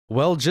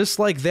Well, just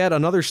like that,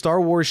 another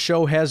Star Wars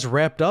show has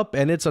wrapped up,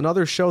 and it's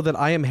another show that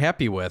I am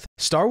happy with.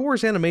 Star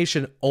Wars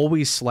animation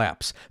always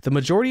slaps. The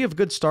majority of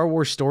good Star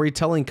Wars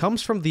storytelling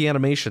comes from the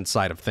animation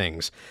side of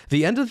things.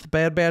 The end of the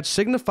Bad Batch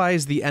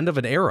signifies the end of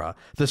an era.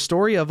 The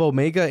story of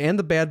Omega and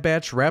the Bad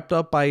Batch wrapped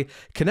up by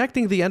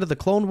connecting the end of the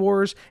Clone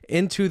Wars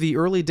into the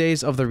early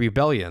days of the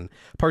Rebellion,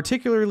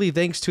 particularly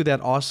thanks to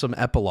that awesome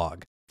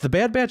epilogue. The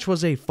Bad Batch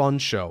was a fun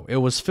show. It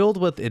was filled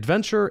with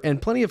adventure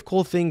and plenty of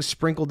cool things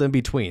sprinkled in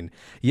between.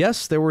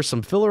 Yes, there were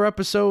some filler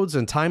episodes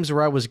and times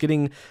where I was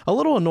getting a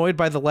little annoyed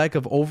by the lack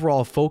of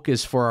overall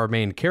focus for our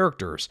main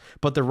characters,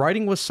 but the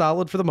writing was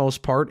solid for the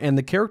most part and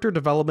the character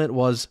development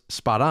was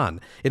spot on.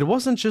 It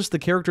wasn't just the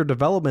character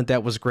development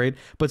that was great,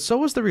 but so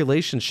was the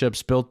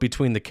relationships built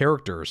between the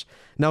characters.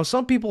 Now,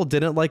 some people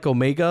didn't like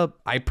Omega.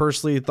 I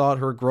personally thought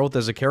her growth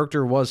as a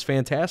character was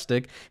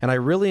fantastic, and I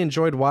really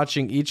enjoyed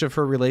watching each of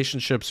her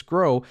relationships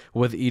grow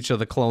with each of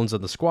the clones of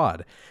the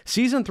squad.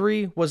 Season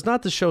 3 was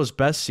not the show's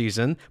best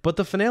season, but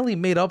the finale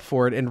made up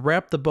for it and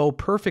wrapped the bow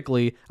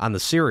perfectly on the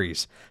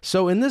series.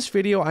 So in this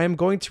video, I am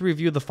going to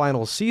review the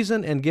final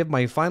season and give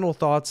my final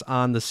thoughts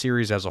on the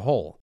series as a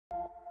whole.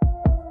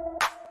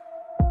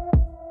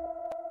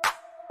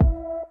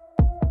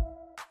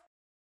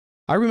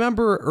 I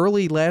remember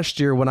early last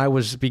year when I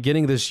was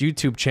beginning this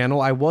YouTube channel,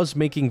 I was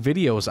making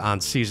videos on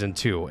Season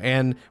 2,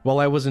 and while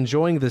I was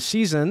enjoying the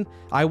season,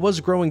 I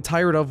was growing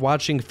tired of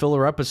watching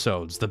filler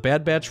episodes. The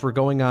Bad Batch were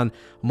going on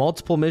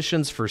multiple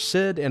missions for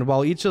Sid, and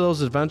while each of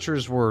those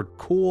adventures were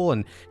cool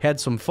and had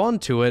some fun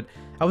to it,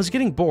 I was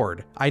getting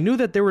bored. I knew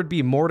that there would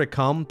be more to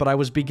come, but I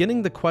was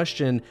beginning to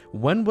question,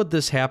 when would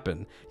this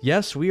happen?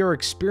 Yes, we are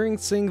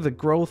experiencing the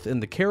growth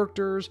in the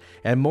characters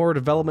and more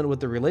development with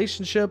the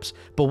relationships,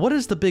 but what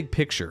is the big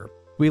picture?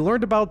 We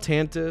learned about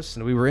Tantus,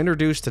 and we were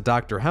introduced to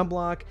Dr.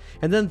 Hemlock,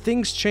 and then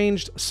things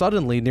changed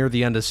suddenly near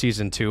the end of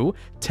Season 2.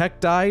 Tech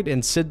died,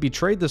 and Sid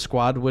betrayed the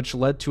squad, which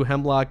led to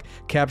Hemlock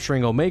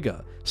capturing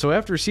Omega. So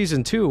after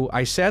Season 2,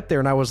 I sat there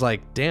and I was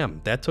like, damn,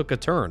 that took a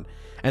turn.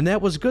 And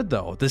that was good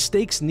though. The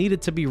stakes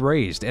needed to be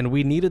raised, and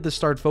we needed to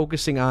start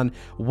focusing on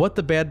what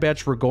the Bad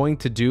Batch were going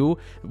to do,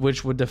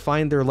 which would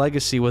define their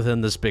legacy within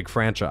this big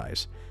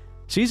franchise.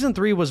 Season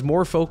 3 was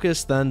more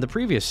focused than the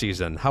previous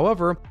season.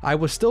 However, I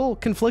was still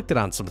conflicted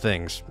on some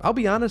things. I'll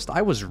be honest,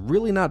 I was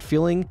really not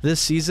feeling this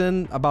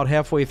season about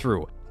halfway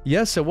through.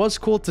 Yes, it was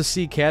cool to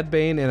see Cad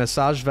Bane and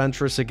Asajj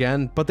Ventress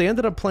again, but they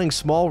ended up playing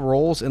small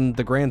roles in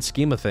the grand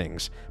scheme of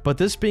things. But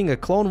this being a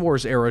Clone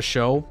Wars era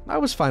show, I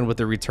was fine with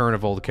the return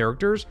of old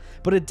characters,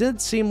 but it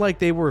did seem like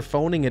they were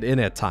phoning it in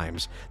at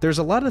times. There's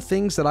a lot of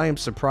things that I am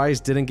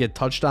surprised didn't get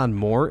touched on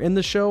more in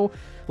the show.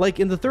 Like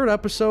in the third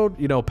episode,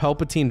 you know,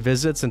 Palpatine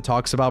visits and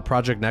talks about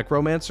Project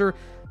Necromancer.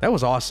 That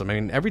was awesome. I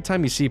mean, every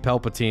time you see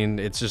Palpatine,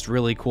 it's just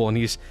really cool, and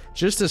he's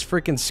just as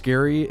freaking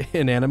scary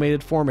in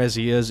animated form as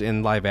he is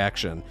in live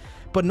action.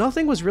 But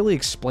nothing was really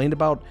explained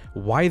about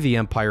why the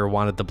Empire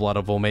wanted the blood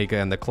of Omega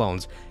and the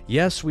clones.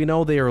 Yes, we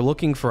know they are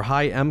looking for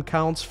high M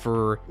counts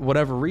for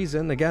whatever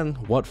reason. Again,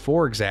 what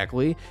for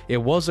exactly? It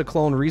was a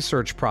clone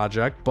research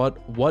project,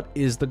 but what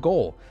is the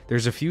goal?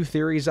 There's a few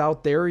theories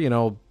out there, you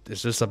know,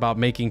 is this about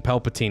making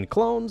Palpatine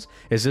clones?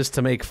 Is this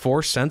to make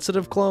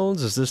Force-sensitive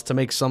clones? Is this to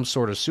make some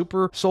sort of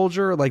super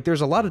soldier? Like,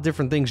 there's a lot of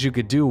different things you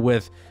could do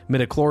with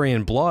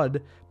midichlorian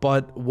blood,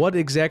 but what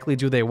exactly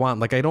do they want?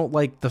 Like, I don't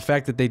like the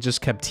fact that they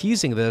just kept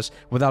teasing this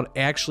without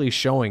actually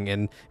showing,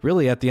 and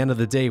really, at the end of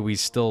the day, we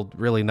still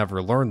really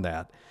never learned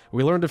that.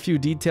 We learned a few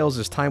details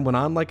as time went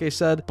on, like I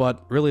said,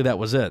 but really that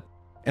was it.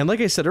 And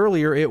like I said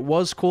earlier, it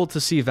was cool to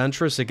see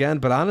Ventress again,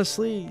 but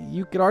honestly,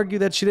 you could argue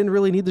that she didn't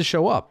really need to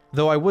show up.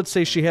 Though I would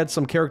say she had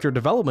some character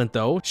development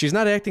though. She's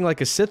not acting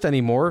like a Sith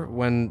anymore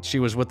when she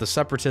was with the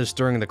Separatists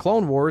during the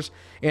Clone Wars.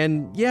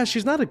 And yeah,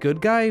 she's not a good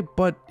guy,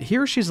 but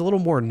here she's a little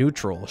more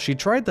neutral. She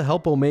tried to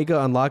help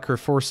Omega unlock her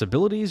Force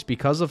abilities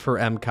because of her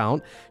M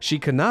count. She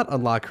could not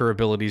unlock her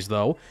abilities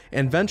though,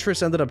 and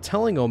Ventress ended up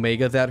telling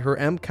Omega that her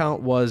M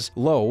count was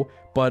low,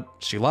 but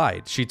she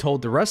lied. She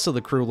told the rest of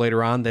the crew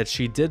later on that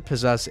she did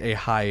possess a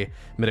high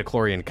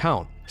midichlorian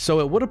count.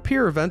 So it would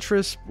appear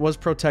Ventress was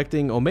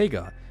protecting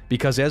Omega,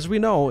 because as we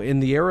know,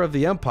 in the era of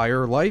the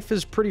Empire, life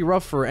is pretty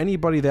rough for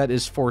anybody that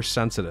is Force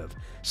sensitive.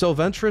 So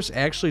Ventress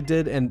actually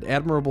did an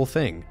admirable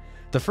thing.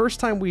 The first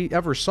time we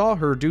ever saw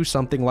her do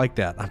something like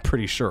that, I'm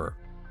pretty sure.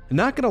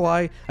 Not gonna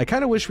lie, I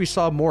kinda wish we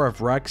saw more of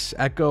Rex,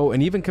 Echo,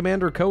 and even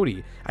Commander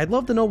Cody. I'd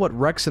love to know what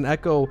Rex and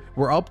Echo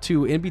were up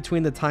to in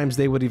between the times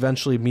they would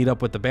eventually meet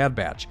up with the Bad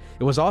Batch.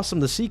 It was awesome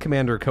to see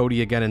Commander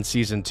Cody again in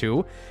Season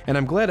 2, and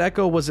I'm glad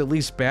Echo was at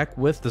least back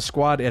with the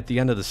squad at the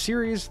end of the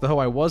series, though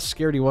I was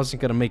scared he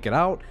wasn't gonna make it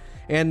out.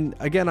 And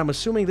again, I'm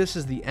assuming this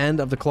is the end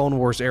of the Clone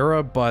Wars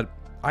era, but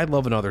I'd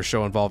love another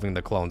show involving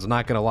the clones. I'm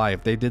not gonna lie,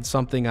 if they did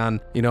something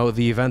on, you know,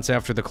 the events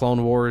after the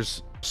Clone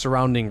Wars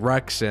surrounding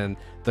Rex and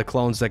the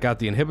clones that got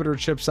the inhibitor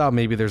chips out,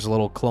 maybe there's a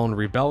little clone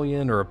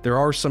rebellion, or there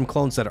are some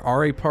clones that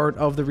are a part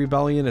of the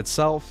rebellion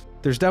itself.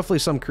 There's definitely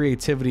some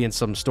creativity and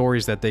some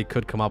stories that they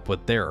could come up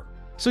with there.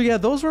 So yeah,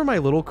 those were my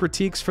little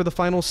critiques for the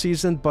final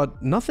season,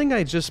 but nothing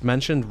I just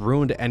mentioned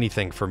ruined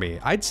anything for me.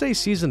 I'd say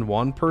season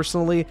 1,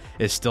 personally,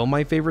 is still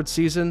my favorite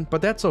season,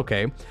 but that's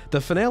okay. The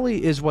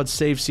finale is what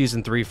saved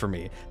season 3 for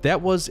me.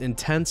 That was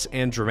intense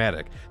and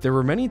dramatic. There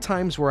were many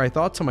times where I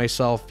thought to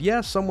myself,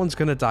 yeah, someone's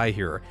gonna die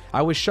here.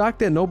 I was shocked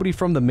that nobody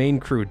from the main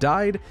crew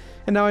died,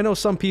 and now I know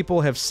some people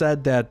have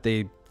said that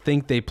they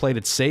think they played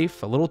it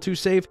safe, a little too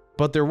safe,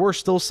 but there were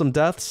still some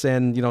deaths,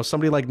 and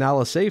somebody like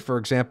Nala Se, for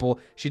example,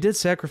 she did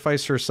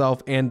sacrifice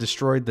herself and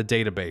destroyed the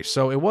database,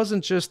 so it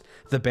wasn't just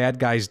the bad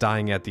guys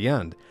dying at the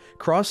end.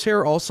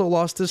 Crosshair also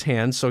lost his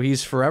hand, so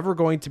he's forever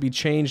going to be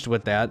changed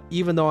with that,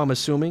 even though I'm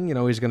assuming,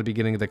 he's going to be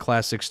getting the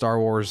classic Star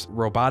Wars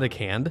robotic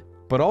hand.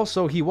 But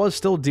also, he was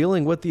still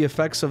dealing with the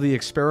effects of the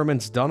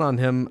experiments done on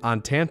him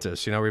on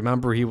Tantus.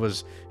 Remember, he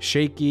was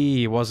shaky,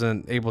 he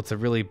wasn't able to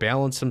really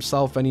balance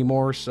himself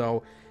anymore,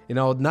 so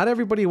not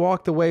everybody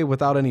walked away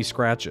without any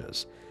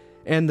scratches.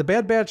 And the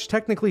Bad Batch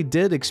technically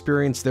did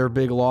experience their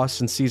big loss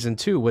in Season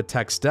 2 with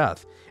Tech's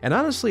death. And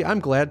honestly, I'm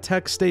glad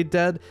Tech stayed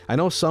dead. I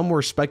know some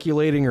were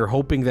speculating or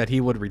hoping that he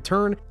would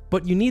return,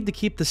 but you need to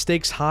keep the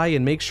stakes high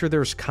and make sure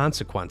there's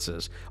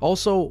consequences.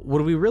 Also,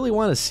 would we really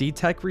want to see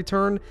Tech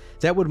return?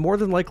 That would more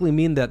than likely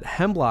mean that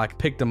Hemlock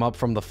picked him up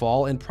from the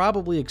fall and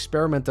probably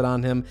experimented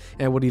on him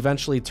and would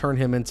eventually turn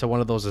him into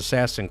one of those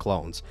assassin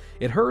clones.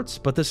 It hurts,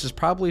 but this is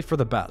probably for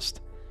the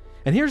best.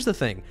 And here's the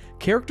thing,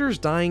 characters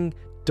dying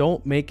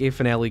don't make a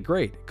finale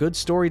great. Good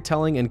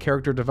storytelling and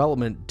character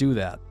development do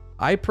that.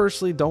 I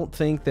personally don't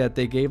think that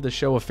they gave the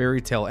show a fairy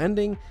tale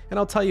ending, and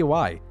I'll tell you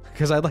why.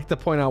 Because I'd like to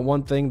point out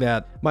one thing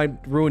that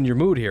might ruin your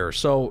mood here.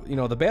 So,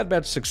 the Bad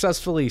Batch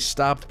successfully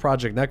stopped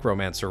Project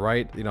Necromancer,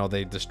 right?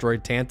 They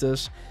destroyed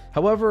Tantus.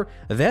 However,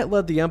 that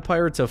led the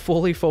Empire to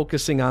fully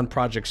focusing on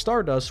Project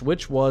Stardust,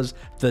 which was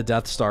the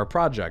Death Star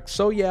project.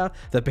 So yeah,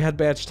 the Bad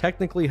Batch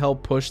technically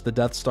helped push the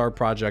Death Star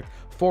project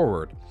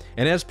forward.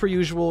 And as per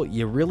usual,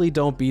 you really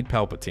don't beat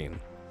Palpatine.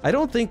 I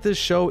don't think this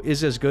show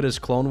is as good as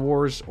Clone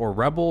Wars or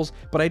Rebels,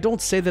 but I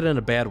don't say that in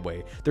a bad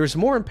way. There's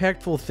more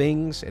impactful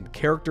things and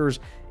characters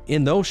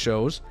in those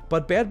shows,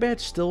 but Bad Batch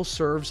still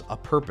serves a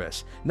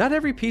purpose. Not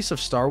every piece of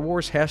Star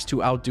Wars has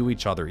to outdo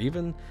each other,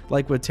 even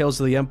like with Tales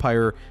of the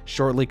Empire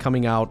shortly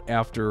coming out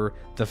after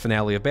the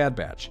finale of Bad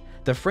Batch.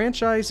 The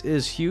franchise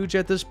is huge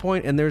at this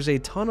point, and there's a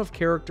ton of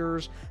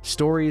characters,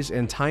 stories,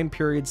 and time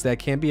periods that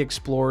can be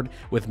explored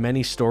with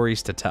many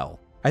stories to tell.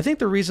 I think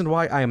the reason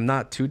why I am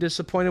not too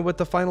disappointed with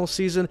the final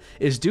season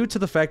is due to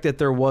the fact that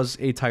there was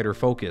a tighter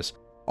focus.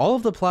 All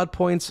of the plot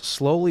points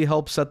slowly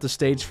helped set the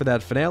stage for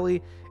that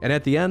finale, and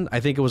at the end,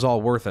 I think it was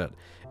all worth it.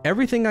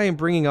 Everything I am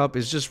bringing up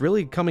is just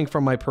really coming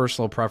from my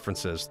personal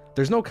preferences.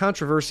 There's no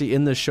controversy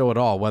in this show at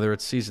all, whether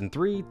it's season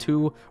 3,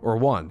 2, or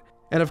 1.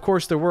 And of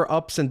course, there were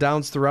ups and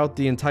downs throughout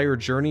the entire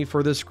journey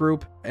for this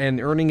group,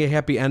 and earning a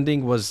happy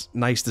ending was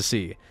nice to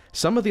see.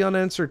 Some of the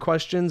unanswered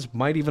questions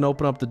might even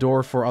open up the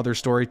door for other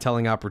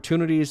storytelling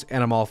opportunities,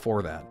 and I'm all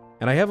for that.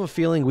 And I have a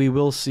feeling we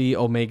will see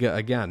Omega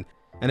again.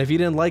 And if you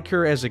didn't like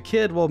her as a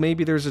kid, well,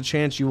 maybe there's a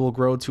chance you will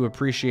grow to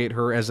appreciate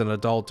her as an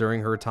adult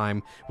during her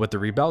time with the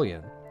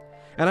Rebellion.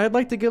 And I'd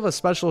like to give a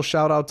special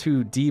shout out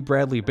to D.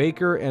 Bradley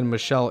Baker and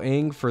Michelle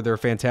Ng for their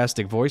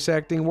fantastic voice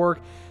acting work.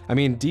 I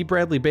mean, D.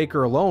 Bradley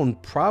Baker alone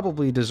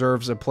probably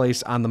deserves a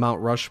place on the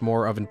Mount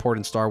Rushmore of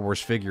important Star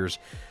Wars figures.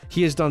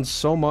 He has done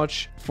so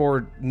much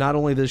for not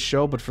only this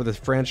show, but for the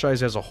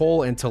franchise as a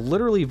whole, and to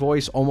literally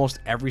voice almost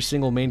every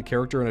single main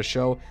character in a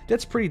show,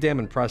 that's pretty damn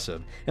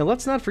impressive. And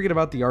let's not forget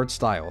about the art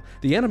style.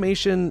 The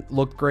animation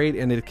looked great,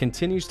 and it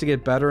continues to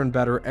get better and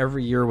better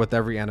every year with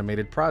every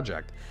animated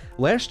project.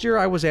 Last year,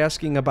 I was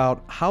asking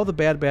about how the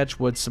Bad Batch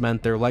would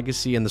cement their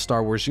legacy in the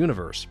Star Wars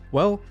universe.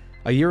 Well,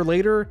 a year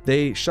later,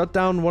 they shut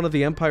down one of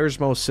the Empire's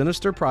most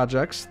sinister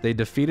projects, they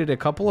defeated a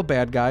couple of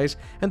bad guys,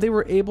 and they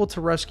were able to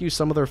rescue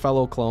some of their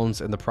fellow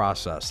clones in the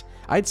process.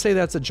 I'd say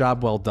that's a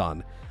job well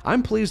done.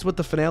 I'm pleased with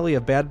the finale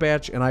of Bad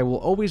Batch, and I will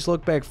always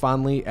look back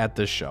fondly at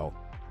this show.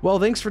 Well,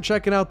 thanks for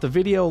checking out the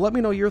video. Let me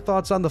know your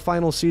thoughts on the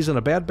final season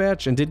of Bad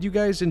Batch, and did you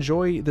guys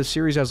enjoy the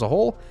series as a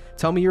whole?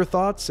 Tell me your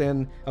thoughts,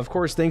 and of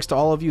course, thanks to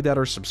all of you that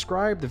are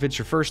subscribed. If it's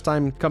your first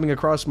time coming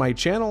across my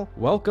channel,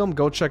 welcome.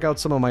 Go check out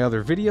some of my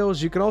other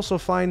videos. You can also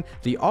find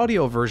the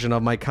audio version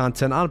of my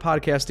content on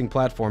podcasting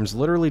platforms.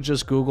 Literally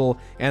just Google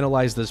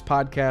Analyze This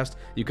Podcast.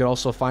 You can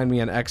also find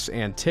me on X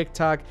and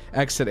TikTok,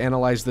 X at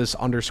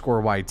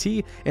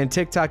AnalyzeThis_YT, and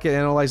TikTok at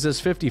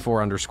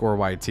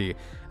AnalyzeThis54_YT.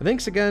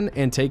 Thanks again,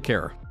 and take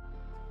care.